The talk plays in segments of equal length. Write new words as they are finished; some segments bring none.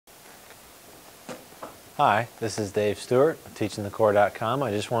Hi, this is Dave Stewart, teachingthecore.com.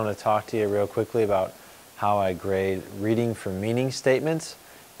 I just want to talk to you real quickly about how I grade reading for meaning statements.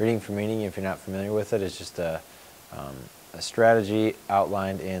 Reading for meaning, if you're not familiar with it, is just a strategy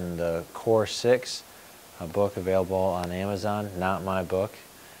outlined in the Core 6, a book available on Amazon, not my book.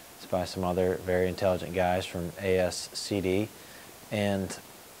 It's by some other very intelligent guys from ASCD. And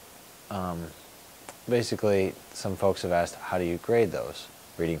basically, some folks have asked, how do you grade those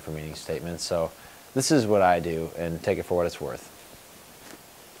reading for meaning statements? So this is what I do, and take it for what it's worth.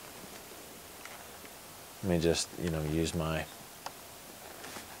 Let me just, use my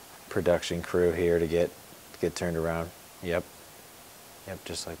production crew here to get turned around. Yep,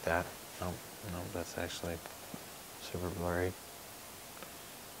 just like that. No, that's actually super blurry.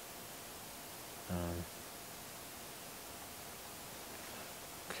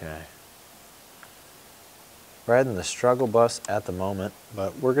 Okay. Riding the struggle bus at the moment,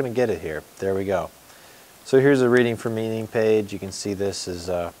 but we're going to get it here. There we go. So here's a reading for meaning page. You can see this is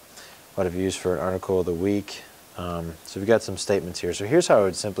what I've used for an article of the week. So we've got some statements here. So here's how I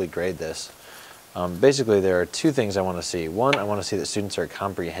would simply grade this. Basically, there are two things I want to see. One, I want to see that students are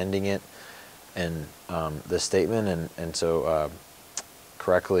comprehending it and the statement, and so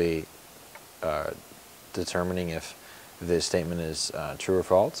correctly determining if the statement is true or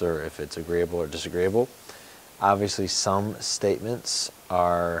false, or if it's agreeable or disagreeable. Obviously, some statements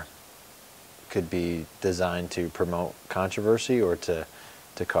could be designed to promote controversy or to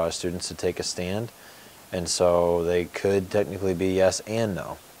cause students to take a stand, and so they could technically be yes and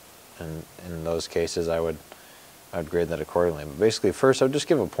no. And in those cases, I would grade that accordingly. But basically, first, I would just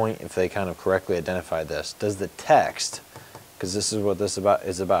give a point if they kind of correctly identify this. Does the text, because this is what this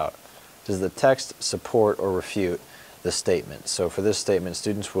is about, does the text support or refute the statement? So for this statement,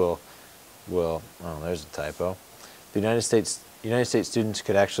 students will, oh, there's a typo. The United States students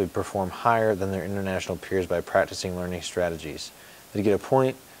could actually perform higher than their international peers by practicing learning strategies. They get a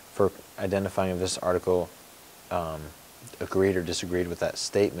point for identifying if this article agreed or disagreed with that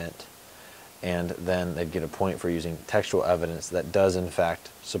statement, and then they'd get a point for using textual evidence that does in fact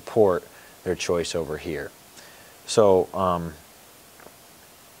support their choice over here. So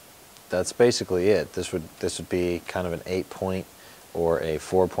that's basically it. This would be kind of an 8-point or a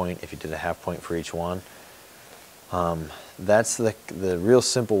 4-point if you did a half point for each one. That's the real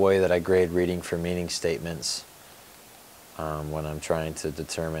simple way that I grade reading for meaning statements when I'm trying to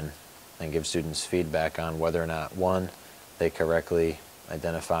determine and give students feedback on whether or not, one, they correctly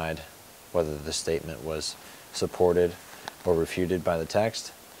identified whether the statement was supported or refuted by the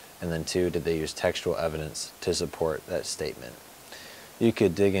text, and then two, did they use textual evidence to support that statement. You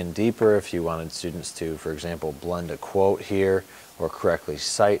could dig in deeper if you wanted students to, for example, blend a quote here or correctly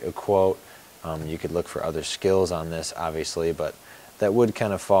cite a quote. You could look for other skills on this, obviously, but that would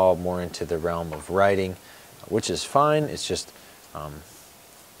kind of fall more into the realm of writing, which is fine. It's just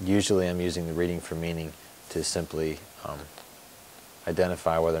usually I'm using the reading for meaning to simply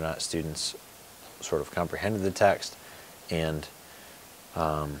identify whether or not students sort of comprehended the text and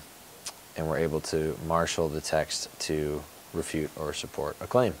were able to marshal the text to refute or support a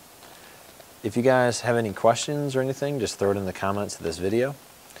claim. If you guys have any questions or anything, just throw it in the comments of this video,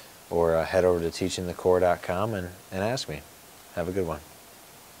 or head over to teachingthecore.com and ask me. Have a good one.